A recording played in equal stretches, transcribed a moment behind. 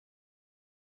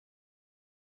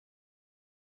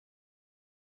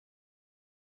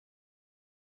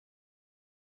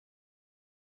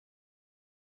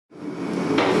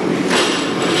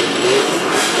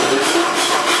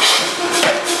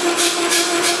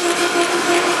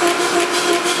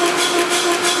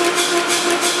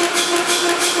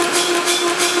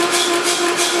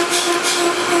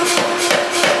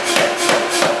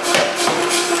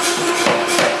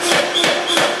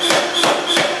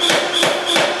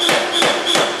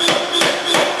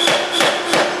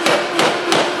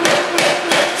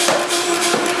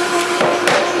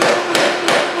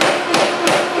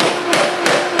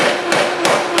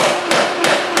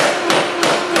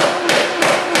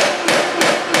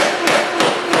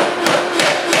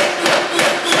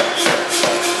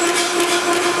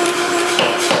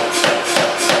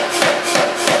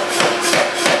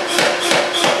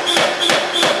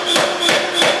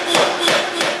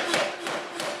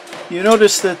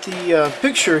Notice that the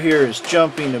picture here is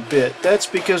jumping a bit. That's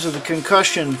because of the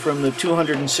concussion from the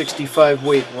 265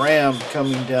 weight ram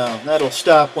coming down. That'll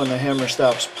stop when the hammer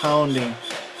stops pounding.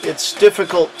 It's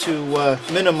difficult to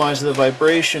minimize the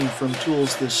vibration from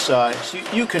tools this size.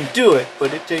 You can do it,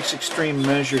 but it takes extreme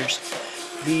measures.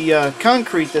 The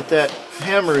concrete that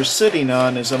hammer is sitting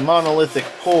on is a monolithic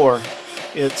pour.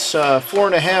 It's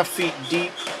 4.5 feet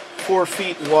deep, 4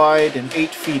 feet wide, and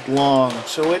 8 feet long.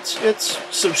 So it's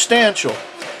substantial.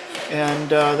 And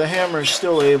the hammer is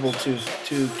still able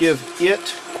to give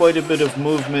it quite a bit of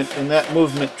movement, and that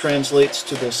movement translates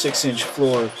to the 6-inch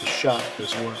floor of the shop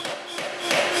as well.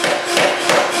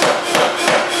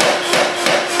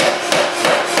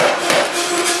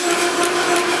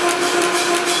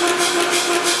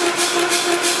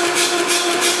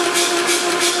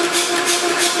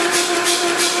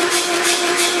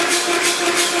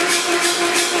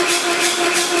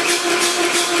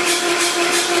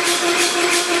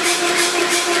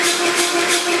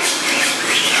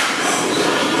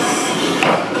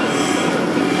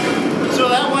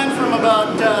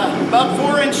 About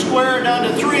 4-inch square down to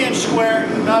 3-inch square.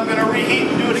 Now I'm going to reheat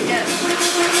and do it again.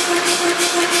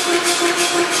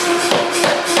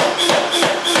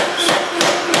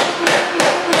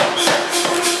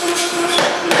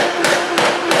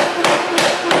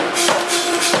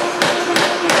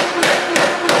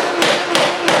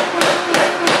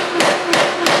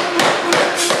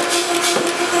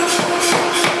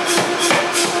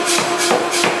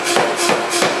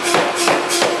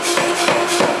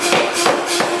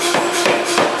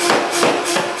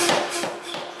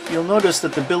 You'll notice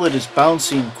that the billet is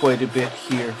bouncing quite a bit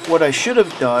here. What I should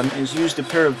have done is used a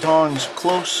pair of tongs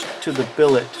close to the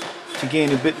billet to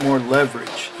gain a bit more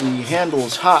leverage. The handle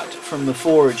is hot from the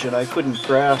forge and I couldn't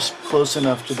grasp close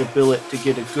enough to the billet to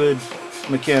get a good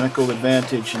mechanical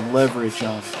advantage and leverage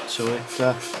on it. So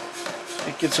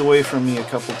it gets away from me a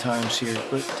couple times here,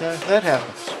 but that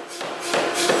happens.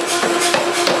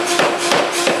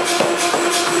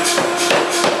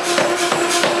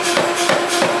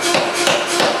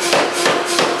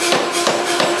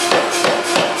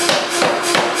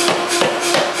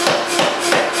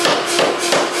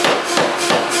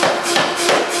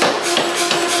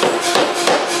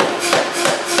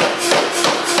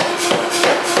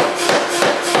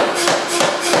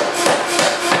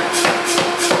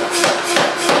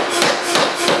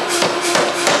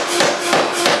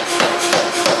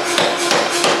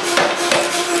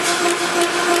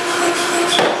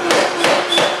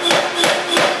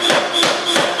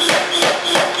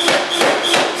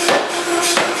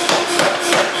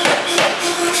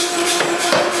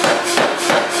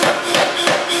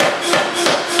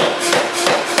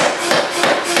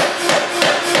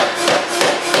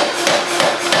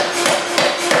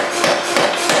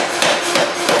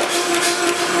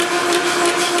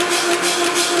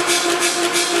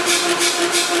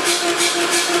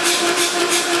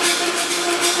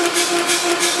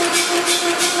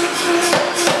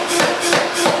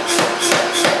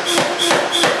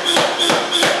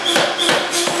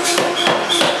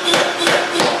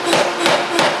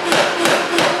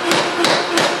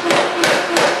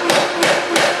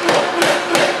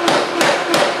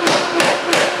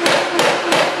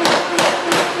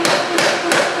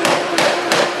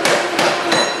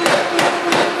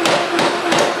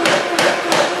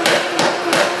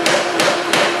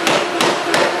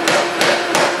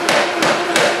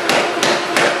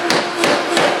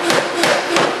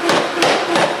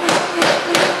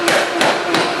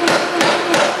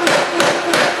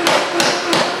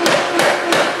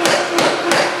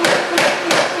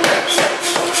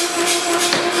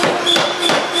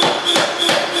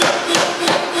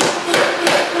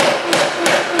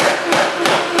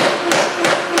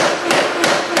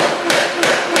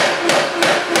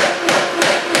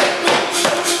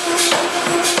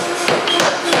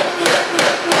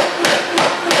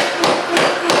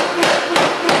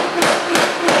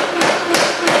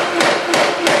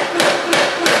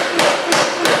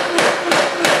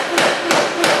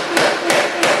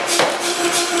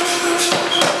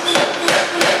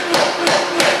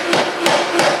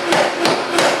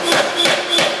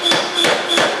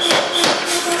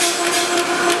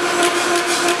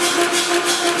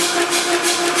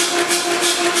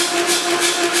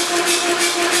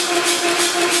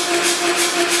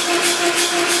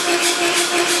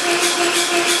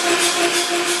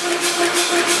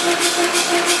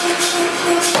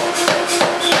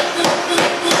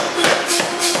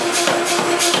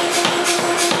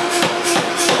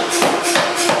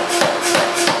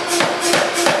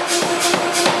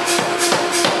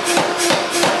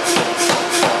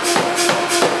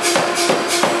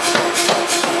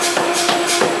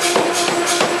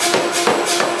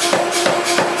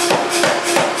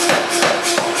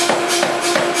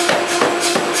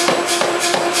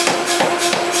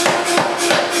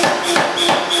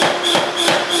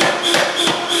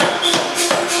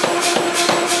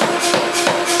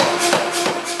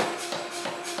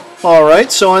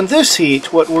 Alright, so on this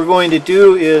heat, what we're going to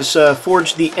do is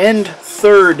forge the end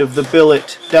third of the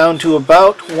billet down to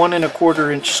about 1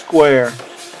 1/4 inch square.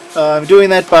 I'm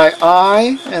doing that by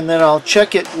eye, and then I'll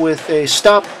check it with a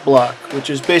stop block,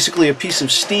 which is basically a piece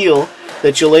of steel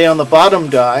that you lay on the bottom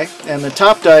die, and the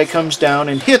top die comes down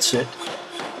and hits it,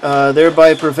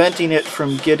 thereby preventing it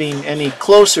from getting any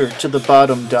closer to the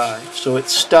bottom die. So it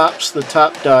stops the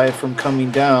top die from coming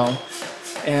down,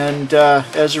 and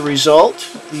as a result,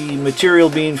 the material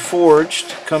being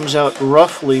forged comes out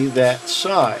roughly that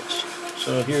size.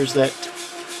 So here's that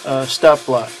stop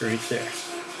block right there.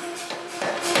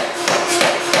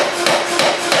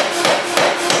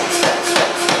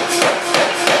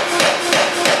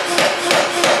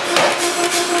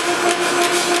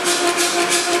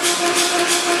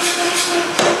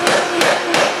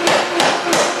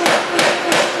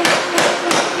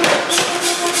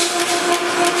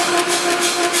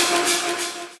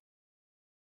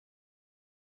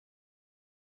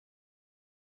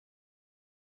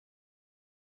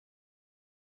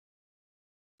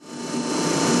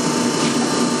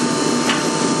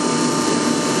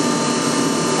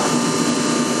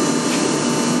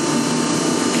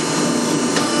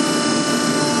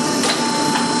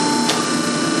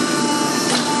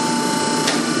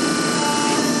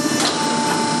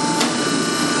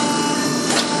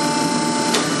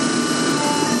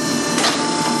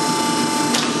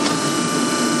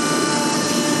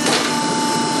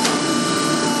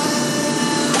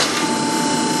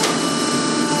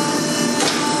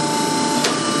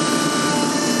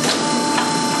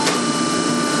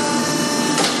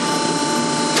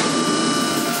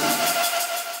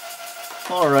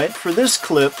 Alright, for this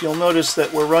clip you'll notice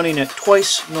that we're running at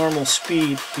twice normal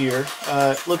speed here.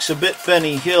 It looks a bit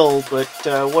Benny Hill, but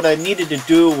what I needed to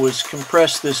do was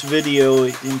compress this video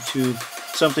into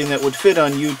something that would fit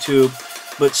on YouTube,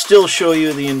 but still show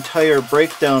you the entire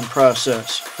breakdown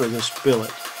process for this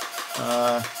billet.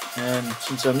 And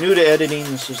since I'm new to editing,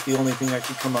 this is the only thing I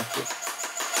could come up with.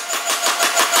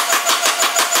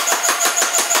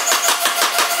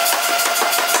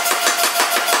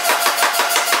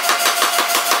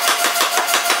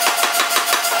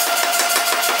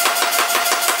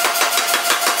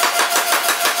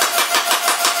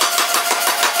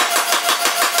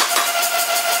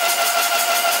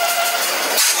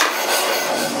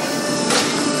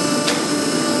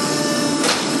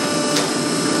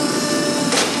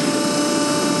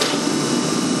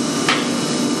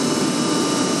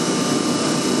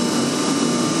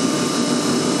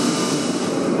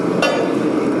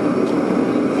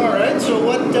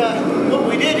 What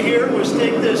we did here was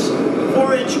take this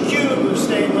 4-inch cube of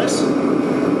stainless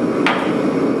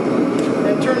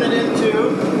and turn it into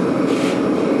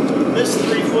this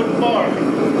 3-foot bar.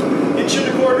 1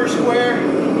 1/4 square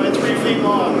by 3 feet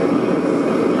long.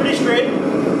 Pretty straight.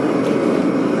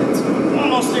 It's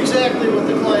almost exactly what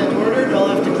the client